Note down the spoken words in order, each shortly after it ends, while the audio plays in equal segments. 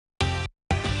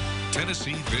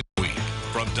Tennessee This Week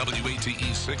from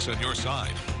WATE 6 on your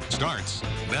side starts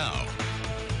now.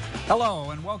 Hello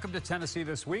and welcome to Tennessee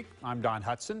This Week. I'm Don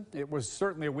Hudson. It was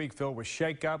certainly a week filled with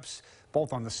shakeups,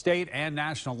 both on the state and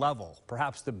national level.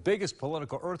 Perhaps the biggest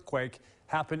political earthquake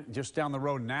happened just down the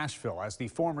road in Nashville as the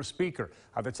former Speaker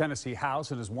of the Tennessee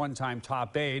House and his one-time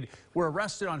top aide were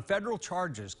arrested on federal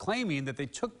charges claiming that they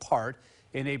took part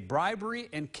in a bribery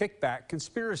and kickback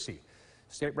conspiracy.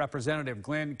 State Representative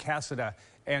Glenn Cassada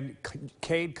and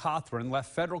Cade Cothran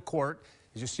left federal court,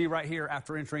 as you see right here,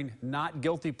 after entering not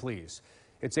guilty pleas.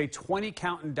 It's a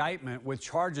 20-count indictment with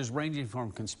charges ranging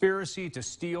from conspiracy to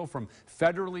steal from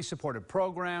federally supported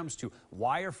programs to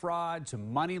wire fraud to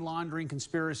money laundering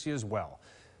conspiracy as well.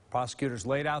 Prosecutors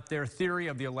laid out their theory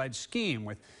of the alleged scheme,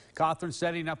 with Cothran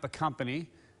setting up a company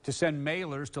to send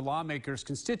mailers to lawmakers'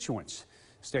 constituents.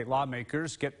 State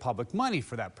lawmakers get public money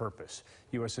for that purpose.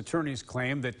 U.S. attorneys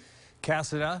claim that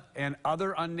Cassada and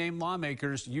other unnamed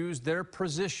lawmakers used their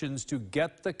positions to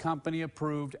get the company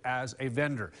approved as a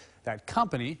vendor. That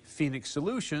company, Phoenix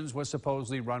Solutions, was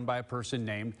supposedly run by a person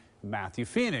named Matthew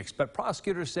Phoenix, but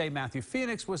prosecutors say Matthew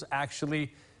Phoenix was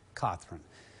actually Cothran.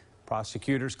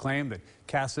 Prosecutors claim that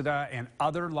Cassada and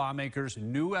other lawmakers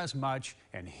knew as much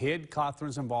and hid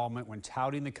Cothran's involvement when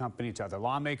touting the company to other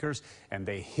lawmakers, and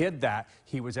they hid that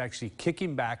he was actually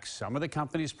kicking back some of the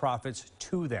company's profits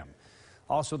to them.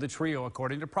 Also, the trio,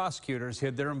 according to prosecutors,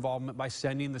 hid their involvement by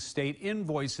sending the state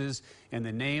invoices in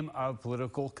the name of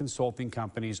political consulting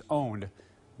companies owned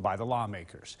by the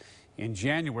lawmakers. In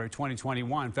January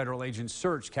 2021, federal agents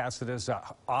searched Cassada's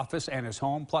office and his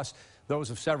home, plus those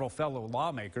of several fellow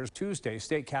lawmakers. Tuesday,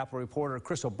 State Capitol reporter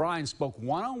Chris O'Brien spoke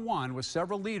one-on-one with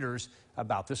several leaders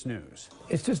about this news.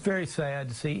 It's just very sad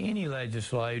to see any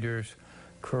legislator's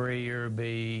career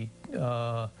be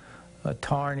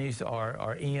tarnished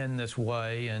or end this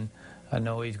way, and I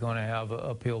know he's going to have an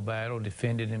uphill battle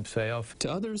defending himself.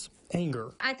 To others,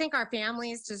 anger. I think our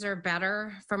families deserve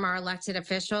better from our elected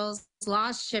officials.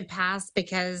 Laws should pass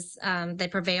because they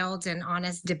prevailed in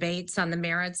honest debates on the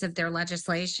merits of their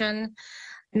legislation,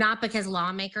 not because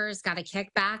lawmakers got a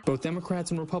kickback. Both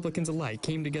Democrats and Republicans alike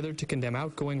came together to condemn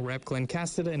outgoing Rep. Glenn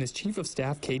Cassada and his Chief of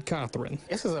Staff, Cade Cothran.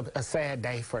 This is a sad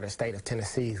day for the state of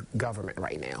Tennessee government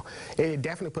right now. It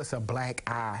definitely puts a black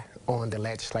eye on the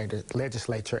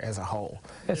legislature as a whole.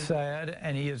 It's sad,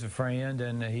 and he is a friend,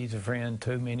 and he's a friend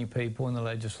to many people in the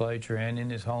legislature and in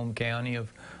his home county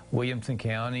of Williamson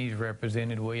County. He's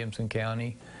represented Williamson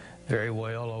County very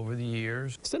well over the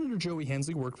years. Senator Joey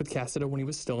Hensley worked with Cassada when he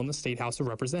was still in the State House of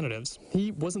Representatives.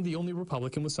 He wasn't the only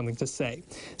Republican with something to say.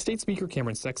 State Speaker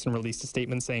Cameron Sexton released a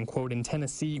statement saying, quote, "In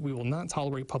Tennessee, we will not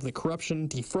tolerate public corruption,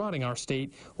 defrauding our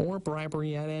state, or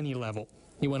bribery at any level."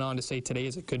 He went on to say today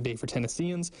is a good day for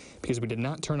Tennesseans because we did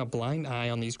not turn a blind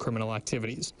eye on these criminal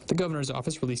activities. The governor's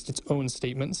office released its own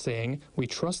statement saying, "We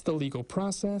trust the legal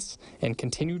process and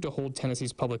continue to hold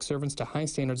Tennessee's public servants to high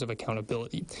standards of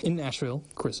accountability." In Nashville,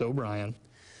 Chris O'Brien.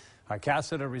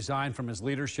 Cassada resigned from his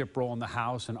leadership role in the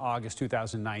House in August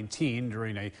 2019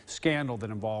 during a scandal that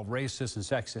involved racist and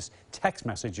sexist text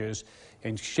messages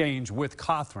exchanged with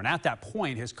Cothran. At that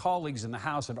point, his colleagues in the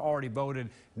House had already voted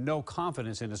no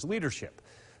confidence in his leadership.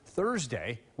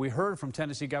 Thursday, we heard from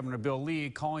Tennessee Governor Bill Lee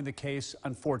calling the case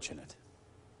unfortunate.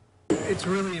 It's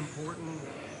really important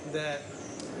that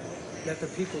the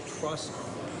people trust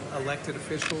elected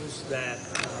officials that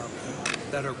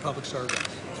are public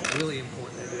servants. It's really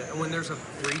important to do that. And when there's a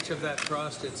breach of that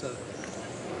trust, it's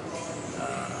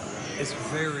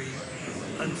very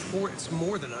it's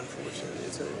more than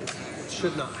unfortunate. It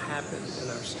should not happen in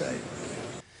our state.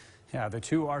 Yeah, the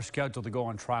two are scheduled to go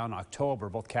on trial in October.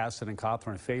 Both Cassada and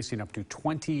Cothran are facing up to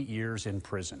 20 years in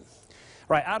prison.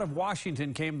 Right, out of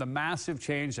Washington came the massive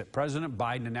change that President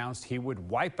Biden announced he would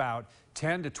wipe out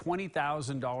 $10,000 to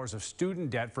 $20,000 of student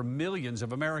debt for millions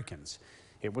of Americans.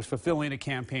 It was fulfilling a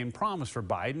campaign promise for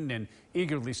Biden and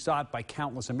eagerly sought by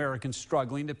countless Americans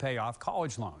struggling to pay off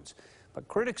college loans. But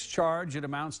critics charge it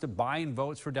amounts to buying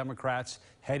votes for Democrats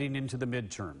heading into the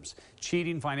midterms,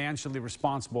 cheating financially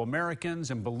responsible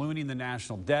Americans and ballooning the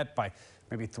national debt by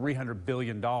maybe $300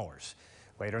 billion.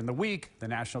 Later in the week, the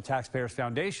National Taxpayers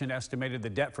Foundation estimated the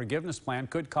debt forgiveness plan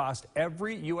could cost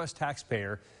every U.S.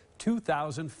 taxpayer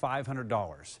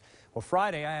 $2,500. Well,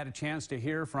 Friday, I had a chance to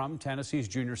hear from Tennessee's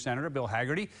junior senator, Bill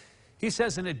Hagerty. He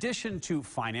says in addition to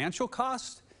financial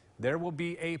costs, there will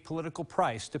be a political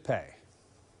price to pay.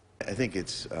 I think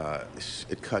it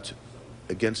cuts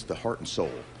against the heart and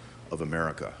soul of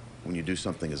America when you do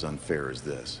something as unfair as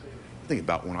this. Think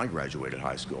about when I graduated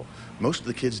high school. Most of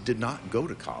the kids did not go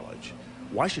to college.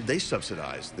 Why should they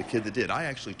subsidize the kid that did? I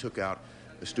actually took out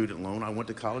a student loan. I went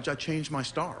to college. I changed my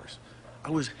stars. I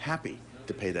was happy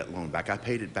to pay that loan back. I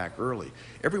paid it back early.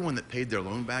 Everyone that paid their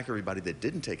loan back, everybody that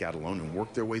didn't take out a loan and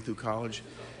worked their way through college,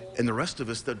 and the rest of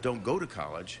us that don't go to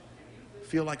college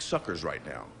feel like suckers right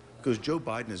now because Joe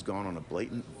Biden has gone on a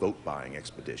blatant vote buying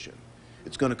expedition.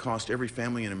 It's going to cost every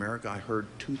family in America, I heard,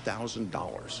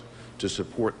 $2,000 to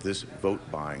support this vote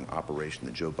buying operation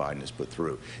that Joe Biden has put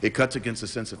through. It cuts against the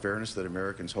sense of fairness that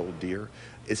Americans hold dear.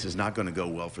 This is not going to go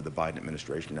well for the Biden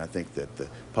administration. I think that the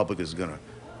public is going to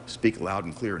speak loud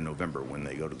and clear in November when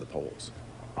they go to the polls.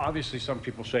 Obviously, some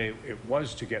people say it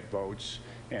was to get votes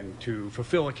and to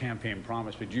fulfill a campaign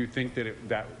promise, but do you think that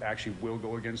that actually will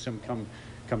go against him come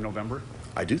November?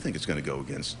 I do think it's going to go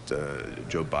against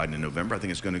Joe Biden in November. I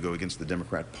think it's going to go against the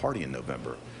Democrat Party in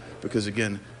November. Because,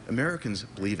 again, Americans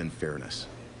believe in fairness.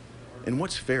 And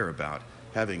what's fair about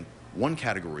having one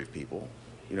category of people,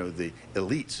 you know, the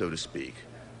elite, so to speak,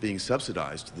 being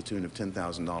subsidized to the tune of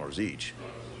 $10,000 each,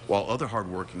 while other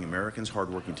hardworking Americans,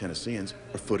 hardworking Tennesseans,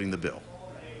 are footing the bill.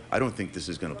 I don't think this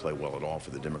is going to play well at all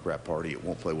for the Democrat Party. It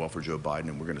won't play well for Joe Biden,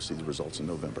 and we're going to see the results in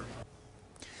November.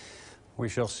 We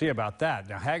shall see about that.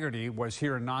 Now, Haggerty was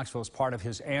here in Knoxville as part of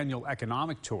his annual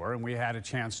economic tour, and we had a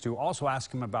chance to also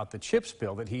ask him about the CHIPS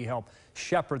bill that he helped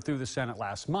shepherd through the Senate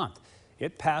last month.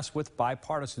 It passed with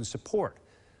bipartisan support.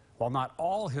 While not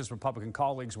all his Republican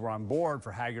colleagues were on board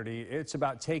for Haggerty, it's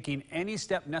about taking any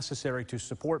step necessary to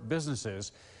support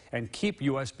businesses and keep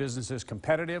U.S. businesses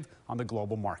competitive on the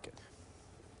global market.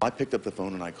 I picked up the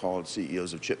phone and I called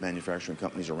CEOs of chip manufacturing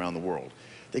companies around the world.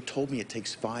 They told me it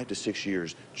takes 5 to 6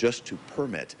 years just to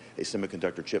permit a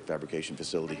semiconductor chip fabrication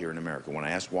facility here in America. When I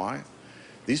asked why,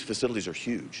 these facilities are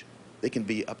huge. They can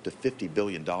be up to $50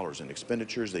 billion in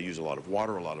expenditures. They use a lot of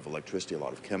water, a lot of electricity, a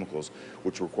lot of chemicals,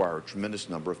 which require a tremendous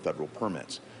number of federal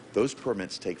permits. Those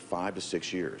permits take 5 to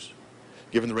 6 years.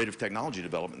 Given the rate of technology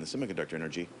development in the semiconductor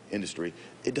energy industry,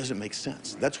 it doesn't make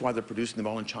sense. That's why they're producing them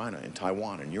all in China, in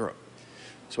Taiwan, and Europe.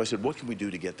 So I said, what can we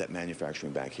do to get that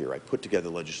manufacturing back here? I put together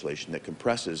legislation that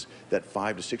compresses that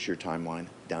 5 to 6 year timeline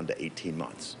down to 18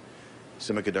 months.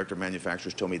 Semiconductor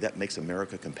manufacturers told me that makes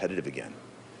America competitive again.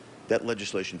 That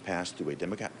legislation passed through a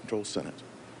Democrat-controlled Senate,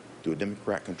 through a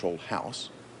Democrat-controlled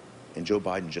House, and Joe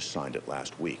Biden just signed it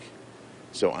last week.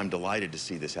 So I'm delighted to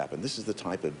see this happen. This is the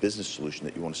type of business solution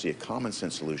that you want to see, a common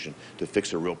sense solution to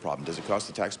fix a real problem. Does it cost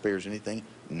the taxpayers anything?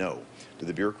 No. Do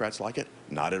the bureaucrats like it?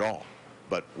 Not at all.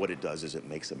 But what it does is it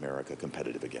makes America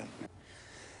competitive again.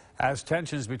 As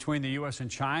tensions between the U.S. and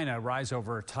China rise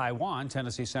over Taiwan,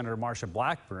 Tennessee Senator Marsha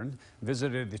Blackburn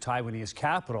visited the Taiwanese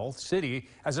capital city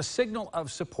as a signal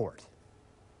of support.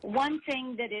 One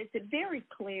thing that is very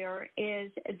clear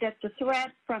is that the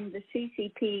threat from the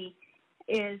CCP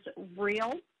is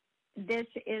real. This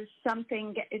is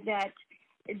something that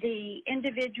the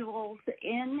individuals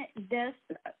in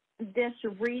this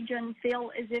region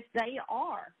feel as if they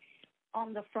are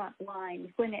on the front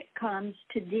line when it comes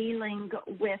to dealing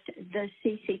with the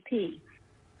CCP.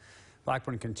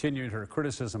 Blackburn continued her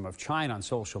criticism of China on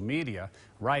social media,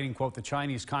 writing, quote, "The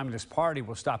Chinese Communist Party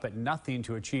will stop at nothing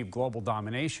to achieve global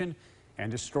domination and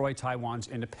destroy Taiwan's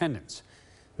independence."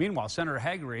 Meanwhile, Senator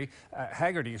Haggerty,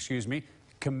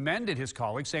 commended his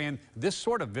colleagues, saying this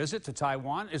sort of visit to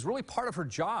Taiwan is really part of her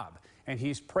job, and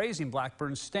he's praising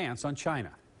Blackburn's stance on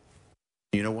China.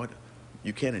 You know what?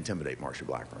 You can't intimidate Marsha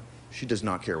Blackburn. She does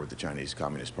not care what the Chinese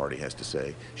Communist Party has to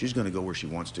say. She's going to go where she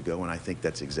wants to go, and I think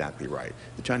that's exactly right.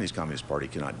 The Chinese Communist Party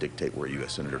cannot dictate where a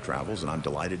U.S. Senator travels, and I'm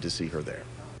delighted to see her there.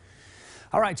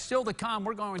 All right, still to come,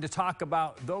 we're going to talk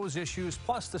about those issues,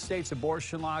 plus the state's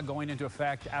abortion law going into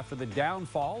effect after the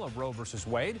downfall of Roe v.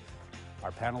 Wade.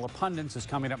 Our panel of pundits is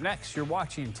coming up next. You're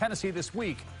watching Tennessee This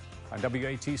Week on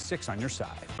WAT6 on your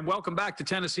side. Welcome back to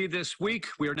Tennessee This Week.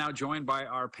 We are now joined by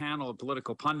our panel of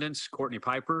political pundits, Courtney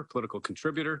Piper, political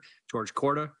contributor, George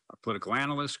Corda, our political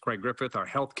analyst, Craig Griffith, our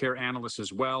healthcare analyst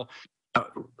as well.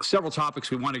 Several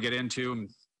topics we want to get into, and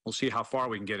we'll see how far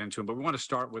we can get into them, but we want to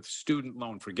start with student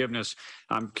loan forgiveness.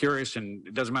 I'm curious, and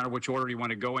it doesn't matter which order you want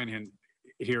to go in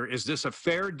here. Is this a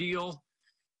fair deal,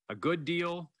 a good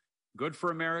deal, good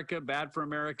for America, bad for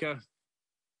America?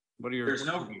 What are your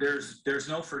there's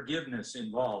no forgiveness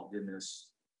involved in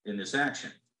this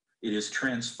action. It is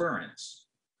transference.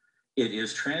 It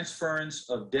is transference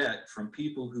of debt from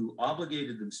people who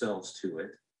obligated themselves to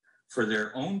it for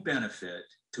their own benefit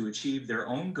to achieve their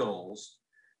own goals,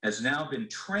 has now been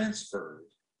transferred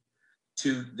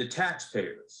to the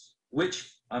taxpayers,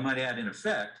 which I might add in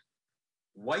effect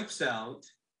wipes out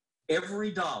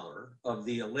every dollar of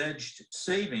the alleged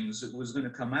savings that was going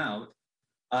to come out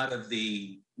of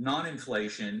the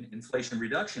non-inflation Inflation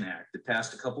Reduction Act that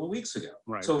passed a couple of weeks ago.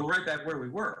 Right. So we're right back where we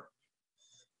were.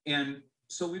 And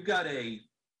so we've got a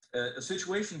a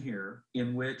situation here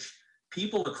in which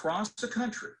people across the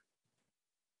country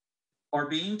are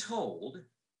being told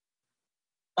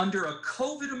under a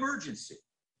COVID emergency.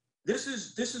 This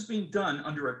is being done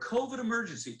under a COVID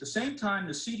emergency. At the same time,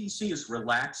 the CDC is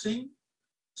relaxing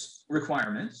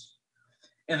requirements,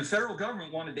 and the federal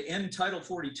government wanted to end Title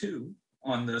 42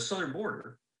 on the southern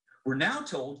border. We're now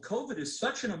told COVID is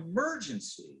such an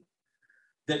emergency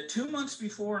that 2 months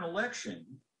before an election,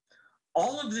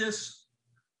 all of this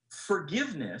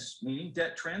forgiveness, meaning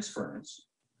debt transference,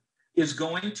 is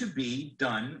going to be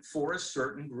done for a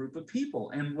certain group of people.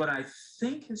 And what I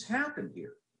think has happened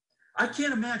here, I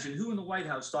can't imagine who in the White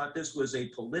House thought this was a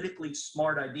politically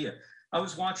smart idea. I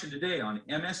was watching today on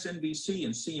MSNBC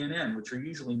and CNN, which are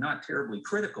usually not terribly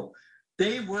critical.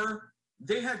 They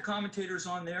had commentators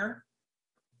on there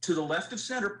to the left of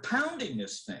center pounding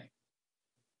this thing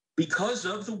because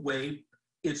of the way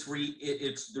it's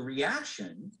the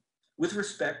reaction with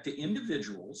respect to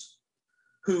individuals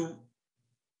who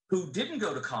didn't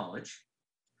go to college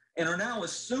and are now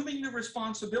assuming the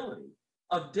responsibility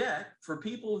of debt for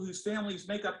people whose families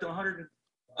make up to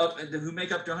who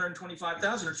make up to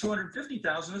 125,000 or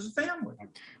 250,000 as a family.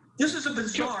 This is a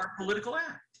bizarre political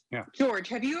act. Yeah. George,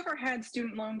 have you ever had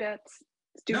student loan debts?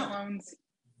 Student loans?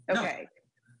 Okay. No.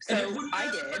 So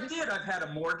I did. I've had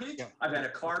a mortgage. Yeah. I've had a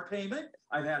car payment.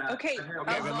 I've had a. Okay.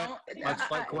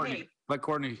 Let Courtney. Let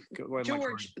Courtney.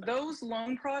 George, those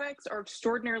loan products are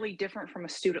extraordinarily different from a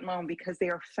student loan because they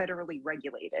are federally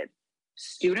regulated.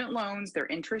 Student loans, their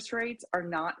interest rates are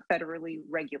not federally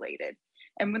regulated.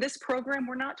 And with this program,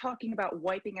 we're not talking about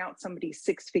wiping out somebody's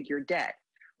six-figure debt.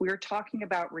 We are talking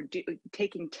about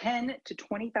taking $10,000 to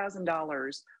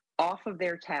 $20,000 off of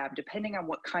their tab, depending on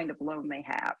what kind of loan they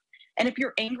have. And if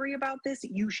you're angry about this,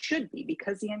 you should be,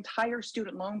 because the entire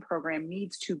student loan program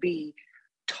needs to be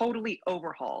totally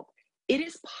overhauled. It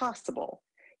is possible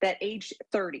that age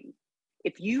 30,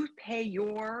 if you pay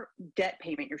your debt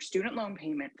payment, your student loan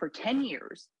payment for 10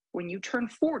 years, when you turn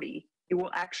 40, you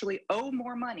will actually owe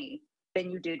more money than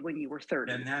you did when you were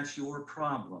 30. And that's your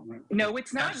problem. No,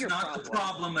 it's not your problem. That's not the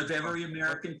problem of every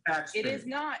American taxpayer. It is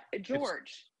not,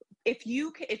 George. If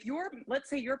let's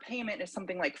say your payment is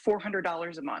something like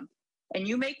 $400 a month, and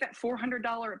you make that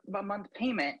 $400 a month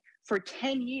payment for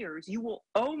 10 years, you will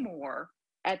owe more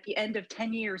at the end of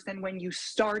 10 years than when you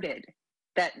started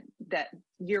that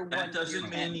year one. That doesn't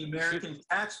mean the American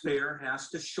taxpayer has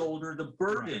to shoulder the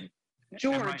burden.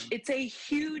 George, it's a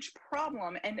huge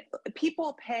problem, and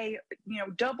people pay,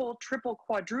 double, triple,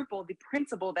 quadruple the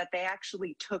principal that they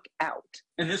actually took out.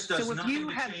 And this does nothing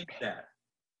to change that.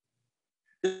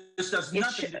 This does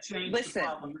nothing to change the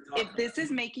problem. If this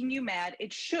is making you mad,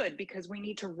 it should, because we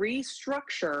need to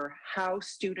restructure how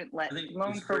student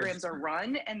loan programs are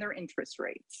run and their interest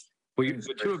rates. Well,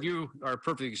 the two of you are a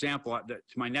perfect example. To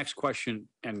my next question,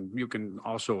 and you can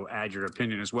also add your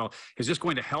opinion as well. Is this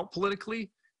going to help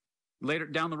politically later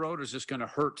down the road, or is this going to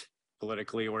hurt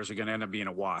politically, or is it going to end up being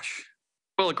a wash?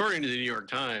 Well, according to the New York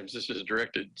Times, this is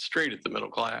directed straight at the middle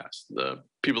class, the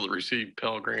people that receive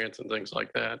Pell Grants and things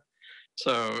like that.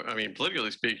 So, I mean,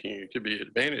 politically speaking, it could be an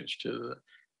advantage to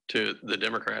the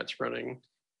Democrats running.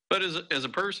 But as a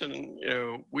person,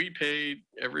 we paid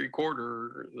every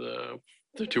quarter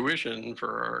the tuition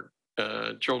for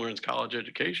our children's college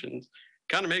educations.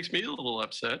 Kind of makes me a little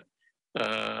upset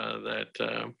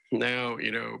that now,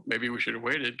 maybe we should have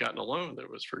waited, gotten a loan that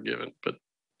was forgiven. But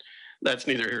that's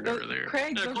neither here nor there.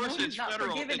 Craig, and of course, it's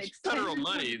federal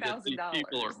money that these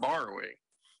people are borrowing.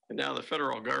 And now the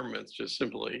federal government's just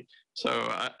simply, so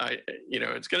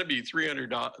it's going to be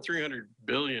 $300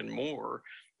 billion more.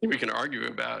 We can argue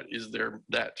about, is there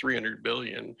that $300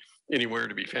 billion anywhere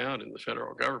to be found in the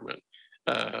federal government?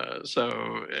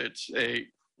 So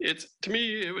to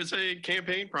me, it was a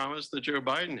campaign promise that Joe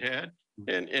Biden had,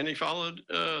 and he followed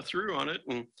through on it.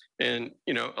 And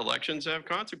elections have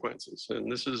consequences,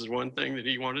 and this is one thing that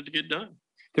he wanted to get done.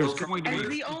 As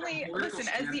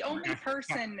the only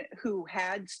person who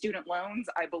had student loans,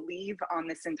 I believe, on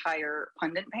this entire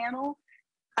pundit panel,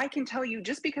 I can tell you,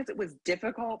 just because it was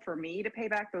difficult for me to pay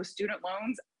back those student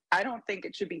loans, I don't think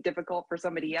it should be difficult for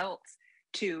somebody else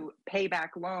to pay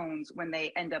back loans when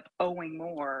they end up owing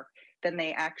more than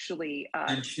they actually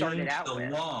started out with.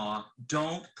 And the law,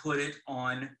 don't put it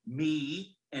on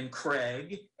me and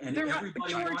Craig and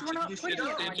everybody watching this show.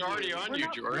 It's already on you,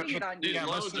 George. These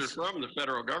loans are from the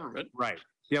federal government. Right.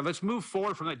 Yeah, let's move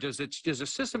forward from that. Does the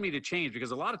system need to change?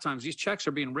 Because a lot of times these checks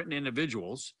are being written to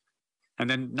individuals and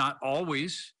then not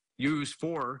always used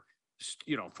for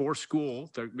for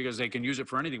school because they can use it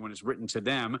for anything when it's written to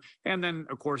them. And then,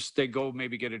 of course, they go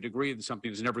maybe get a degree in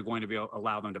something that's never going to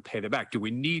allow them to pay them back. Do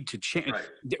we need to change?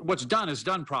 Right. What's done is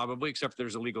done probably, except if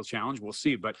there's a legal challenge. We'll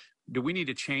see. But do we need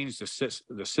to change the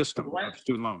system of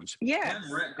student loans? Yeah.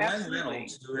 Glenn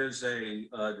Reynolds, who is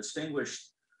a distinguished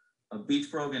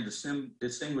Beachbrook and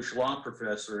distinguished law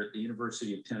professor at the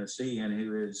University of Tennessee, and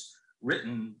who has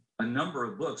written a number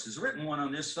of books, has written one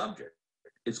on this subject.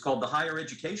 It's called The Higher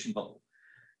Education Bubble.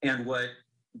 And what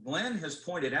Glenn has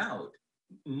pointed out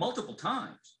multiple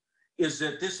times is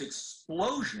that this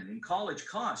explosion in college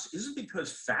costs isn't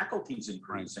because faculty is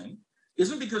increasing,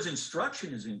 isn't because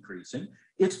instruction is increasing,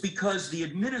 it's because the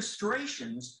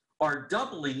administrations are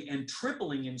doubling and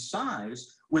tripling in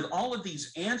size with all of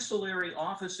these ancillary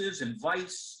offices and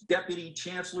vice deputy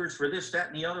chancellors for this, that,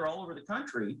 and the other all over the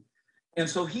country. And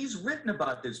so he's written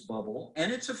about this bubble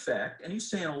and its effect, and he's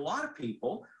saying a lot of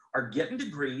people are getting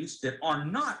degrees that are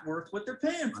not worth what they're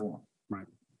paying for them. Right.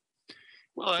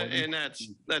 Well, and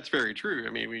that's very true. I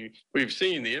mean, we've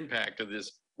seen the impact of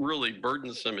this really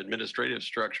burdensome administrative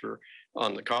structure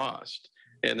on the cost,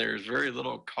 and there's very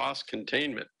little cost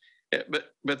containment.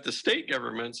 But the state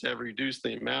governments have reduced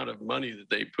the amount of money that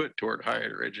they put toward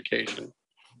higher education,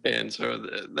 and so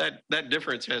that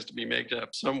difference has to be made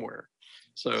up somewhere.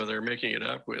 So they're making it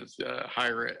up with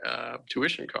higher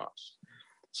tuition costs.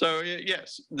 So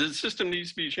yes, the system needs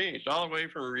to be changed all the way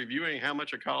from reviewing how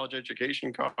much a college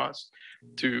education costs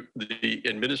to the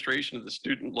administration of the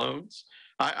student loans.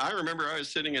 I remember I was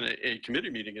sitting in a committee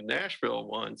meeting in Nashville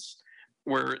once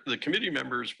where the committee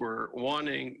members were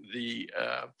wanting the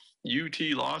UT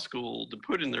Law School to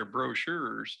put in their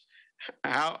brochures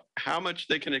how much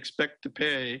they can expect to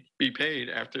be paid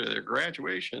after their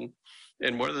graduation,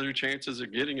 and what are their chances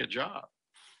of getting a job.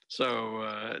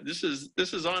 So this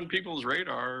is on people's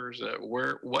radars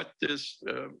what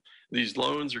these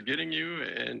loans are getting you,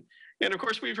 and of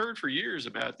course we've heard for years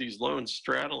about these loans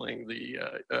straddling the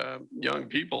young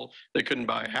people. They couldn't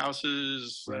buy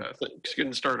houses,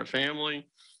 couldn't start a family.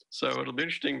 So it'll be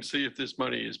interesting to see if this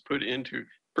money is put into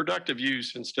productive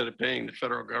use instead of paying the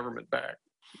federal government back.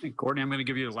 And Courtney, I'm going to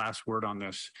give you the last word on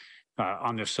this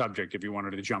subject, if you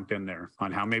wanted to jump in there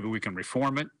on how maybe we can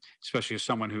reform it, especially as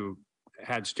someone who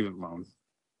had student loan.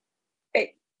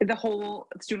 The whole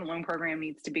student loan program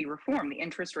needs to be reformed. The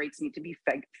interest rates need to be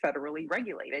federally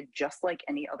regulated, just like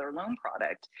any other loan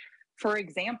product. For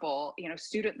example,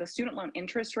 the student loan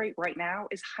interest rate right now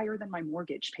is higher than my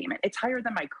mortgage payment. It's higher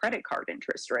than my credit card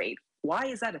interest rate. Why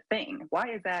is that a thing? Why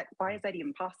is that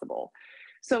even possible?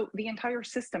 So the entire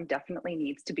system definitely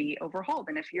needs to be overhauled.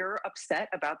 And if you're upset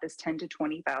about this $10,000 to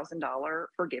 $20,000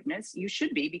 forgiveness, you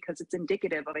should be, because it's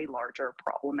indicative of a larger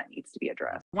problem that needs to be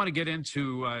addressed. I want to get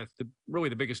into really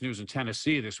the biggest news in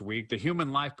Tennessee this week. The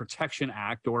Human Life Protection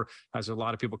Act, or as a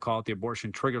lot of people call it, the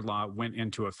abortion trigger law, went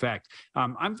into effect.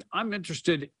 I'm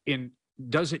interested in,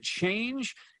 does it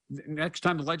change next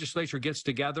time the legislature gets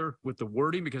together with the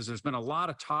wording? Because there's been a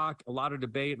lot of talk, a lot of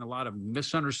debate, and a lot of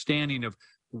misunderstanding of,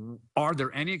 are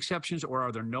there any exceptions or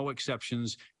are there no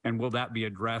exceptions? And will that be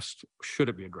addressed? Should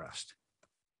it be addressed?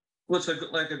 Well, it's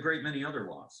like a great many other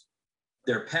laws.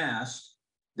 They're passed,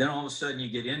 then all of a sudden you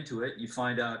get into it, you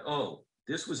find out, oh,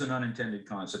 this was an unintended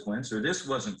consequence, or this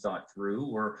wasn't thought through,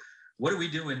 or what do we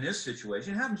do in this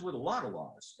situation? It happens with a lot of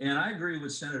laws. And I agree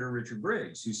with Senator Richard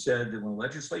Briggs, who said that when the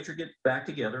legislature gets back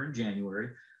together in January,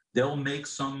 they'll make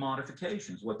some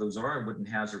modifications. What those are, I wouldn't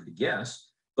hazard to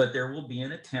guess, but there will be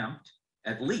an attempt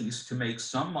at least to make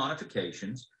some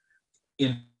modifications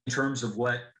in terms of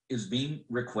what is being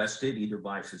requested either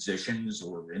by physicians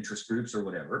or interest groups or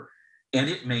whatever, and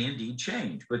it may indeed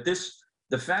change. But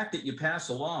the fact that you pass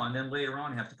a law and then later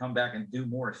on have to come back and do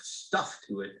more stuff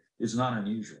to it is not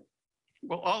unusual.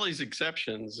 Well, all these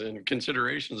exceptions and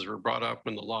considerations were brought up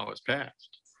when the law was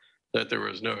passed, that there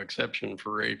was no exception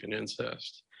for rape and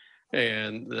incest.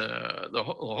 And the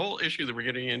whole issue that we're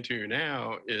getting into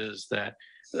now is that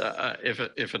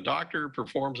if a doctor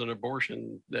performs an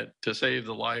abortion to save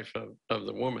the life of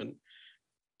the woman,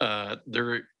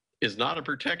 there is not a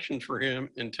protection for him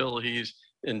until he's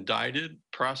indicted,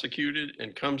 prosecuted,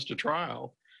 and comes to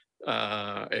trial.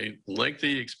 A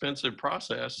lengthy, expensive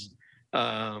process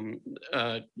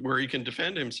where he can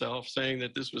defend himself, saying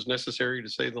that this was necessary to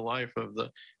save the life of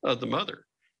the mother.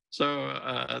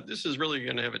 So this is really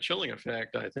going to have a chilling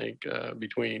effect, I think,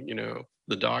 between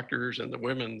the doctors and the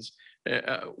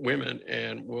women,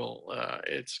 and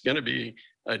it's going to be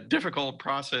a difficult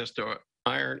process to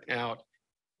iron out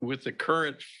with the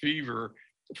current fever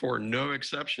for no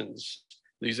exceptions.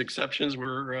 These exceptions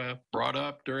were brought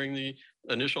up during the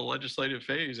initial legislative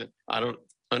phase, and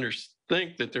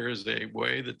think that there is a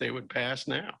way that they would pass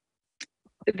now.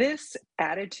 This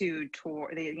attitude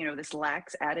toward, this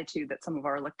lax attitude that some of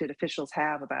our elected officials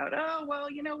have about, oh, well,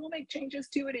 we'll make changes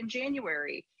to it in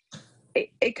January.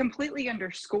 It completely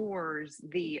underscores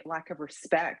the lack of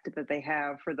respect that they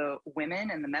have for the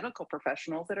women and the medical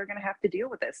professionals that are going to have to deal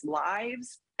with this.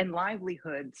 Lives and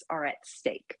livelihoods are at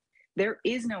stake. There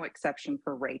is no exception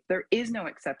for rape. There is no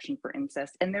exception for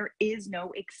incest. And there is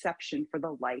no exception for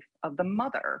the life of the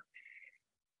mother.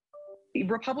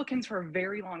 Republicans for a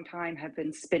very long time have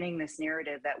been spinning this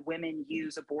narrative that women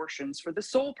use abortions for the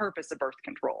sole purpose of birth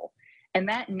control. And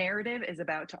that narrative is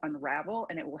about to unravel,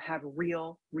 and it will have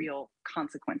real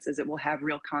consequences. It will have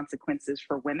real consequences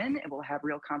for women. It will have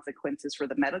real consequences for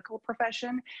the medical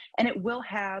profession, and it will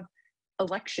have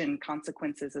election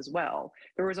consequences as well.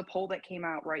 There was a poll that came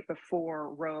out right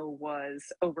before Roe was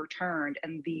overturned,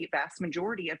 and the vast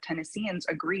majority of Tennesseans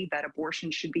agreed that abortion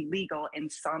should be legal in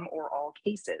some or all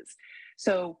cases.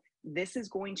 So this is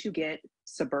going to get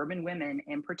suburban women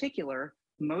in particular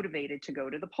motivated to go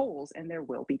to the polls, and there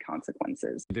will be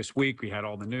consequences. This week, we had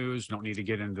all the news. Don't need to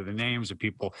get into the names of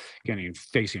people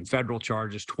facing federal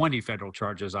charges, 20 federal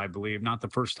charges, I believe. Not the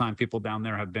first time people down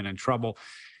there have been in trouble.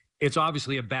 It's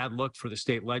obviously a bad look for the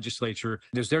state legislature.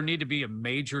 Does there need to be a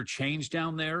major change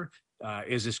down there?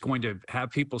 Is this going to have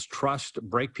people's trust,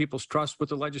 break people's trust with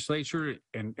the legislature?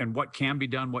 And what can be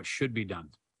done? What should be done?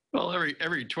 Well,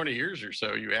 every 20 years or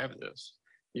so, you have this.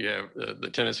 You have the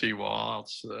Tennessee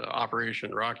Waltz, the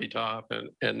Operation Rocky Top,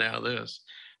 and now this.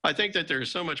 I think that there's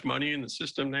so much money in the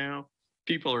system now,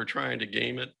 people are trying to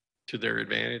game it to their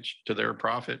advantage, to their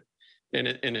profit. And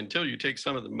until you take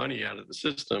some of the money out of the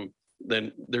system,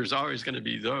 then there's always going to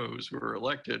be those who are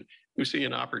elected who see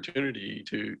an opportunity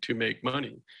to make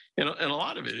money. And a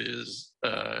lot of it is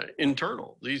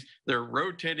internal. They're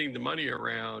rotating the money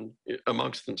around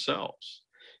amongst themselves.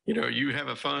 You have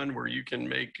a fund where you can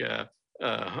make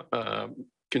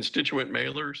constituent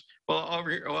mailers. Well,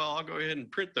 I'll go ahead and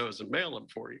print those and mail them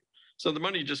for you. So the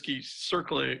money just keeps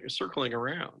circling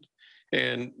around.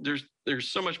 And there's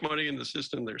so much money in the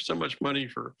system. There's so much money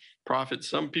for profit.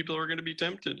 Some people are going to be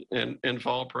tempted and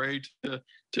fall prey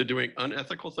to doing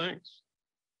unethical things.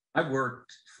 I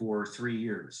worked for 3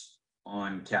 years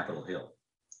on Capitol Hill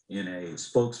in a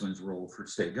spokesman's role for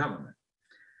state government.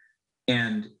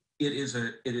 And it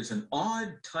is an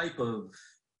odd type of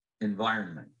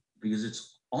environment because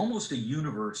it's almost a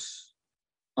universe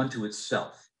unto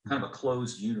itself, kind of a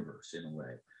closed universe in a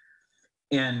way.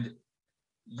 And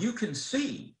you can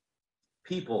see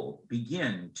people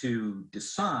begin to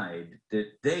decide that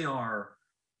they're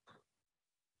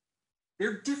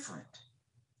different.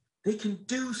 They can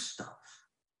do stuff.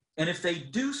 And if they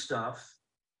do stuff,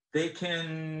 they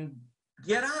can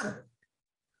get out of it.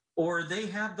 Or they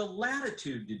have the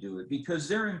latitude to do it because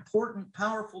they're important,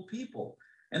 powerful people.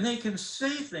 And they can say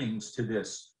things to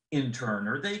this intern,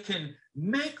 or they can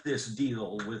make this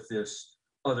deal with this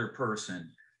other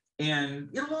person. And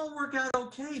it'll all work out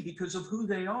okay because of who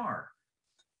they are.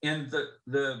 And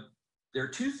there are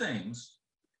two things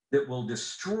that will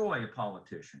destroy a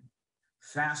politician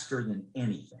faster than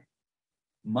anything: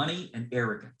 money and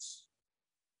arrogance.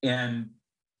 And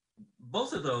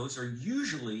both of those are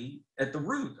usually at the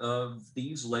root of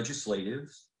these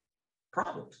legislative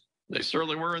problems. They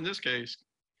certainly were in this case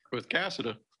with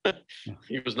Cassida.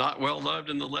 He was not well loved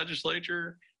in the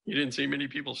legislature. You didn't see many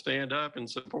people stand up and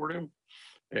support him,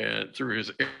 and through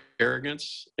his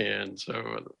arrogance. And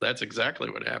so that's exactly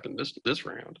what happened this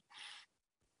round.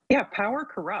 Yeah, power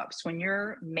corrupts. When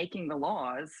you're making the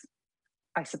laws,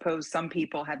 I suppose some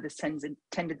people have this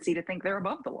tendency to think they're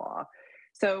above the law.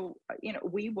 So,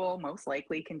 we will most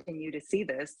likely continue to see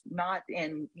this, not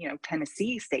in,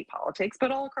 Tennessee state politics,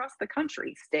 but all across the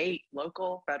country, state,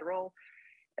 local, federal.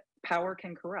 Power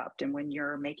can corrupt. And when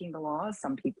you're making the laws,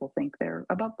 some people think they're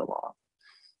above the law.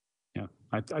 Yeah,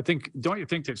 I think, don't you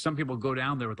think that some people go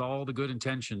down there with all the good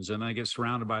intentions and they get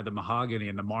surrounded by the mahogany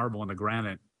and the marble and the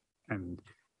granite and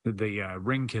the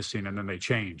ring kissing, and then they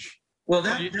change? Well,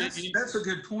 that's a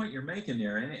good point you're making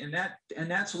there, and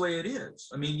that's the way it is.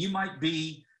 I mean, you might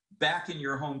be back in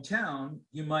your hometown,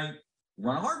 you might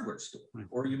run a hardware store,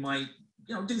 or you might,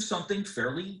 do something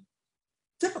fairly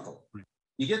typical. Right.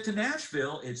 You get to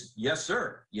Nashville, it's yes,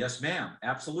 sir, yes, ma'am,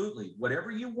 absolutely,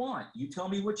 whatever you want. You tell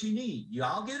me what you need,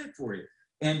 I'll get it for you.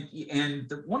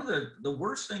 And one of the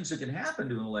worst things that can happen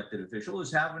to an elected official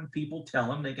is having people tell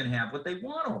them they can have what they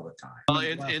want all the time. Well,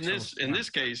 in this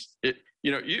case,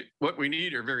 what we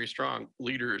need are very strong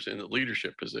leaders in the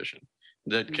leadership position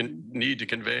that need to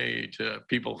convey to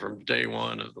people from day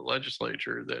one of the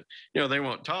legislature that they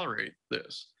won't tolerate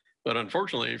this. But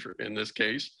unfortunately, in this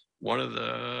case, one of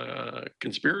the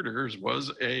conspirators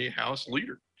was a House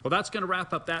leader. Well, that's going to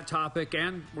wrap up that topic,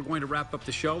 and we're going to wrap up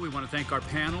the show. We want to thank our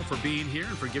panel for being here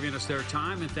and for giving us their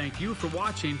time, and thank you for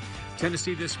watching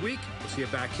Tennessee This Week. We'll see you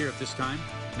back here at this time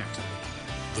next week.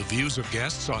 The views of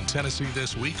guests on Tennessee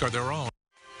This Week are their own.